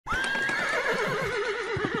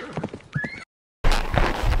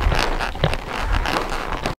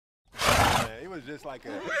just like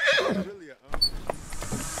it's really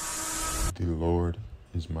The Lord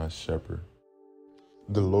is my shepherd.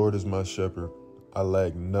 The Lord is my shepherd. I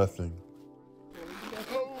lack nothing.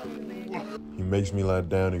 He makes me lie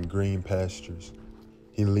down in green pastures.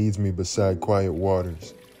 He leads me beside quiet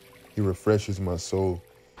waters. He refreshes my soul.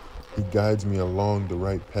 He guides me along the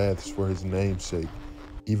right paths for his name's sake.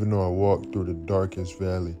 Even though I walk through the darkest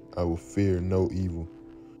valley, I will fear no evil.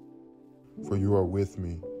 For you are with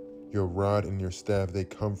me. Your rod and your staff, they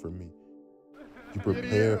comfort me. You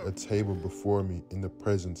prepare a table before me in the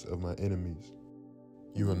presence of my enemies.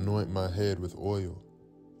 You anoint my head with oil.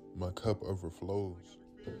 My cup overflows.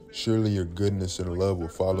 Surely your goodness and love will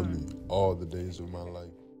follow me all the days of my life.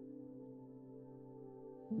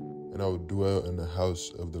 And I will dwell in the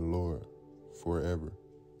house of the Lord forever.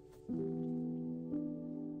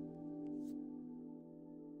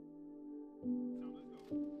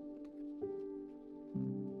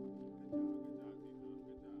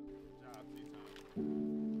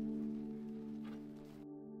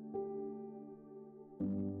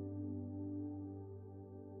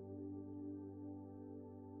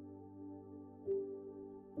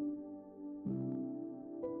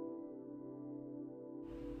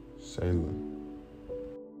 Sailor.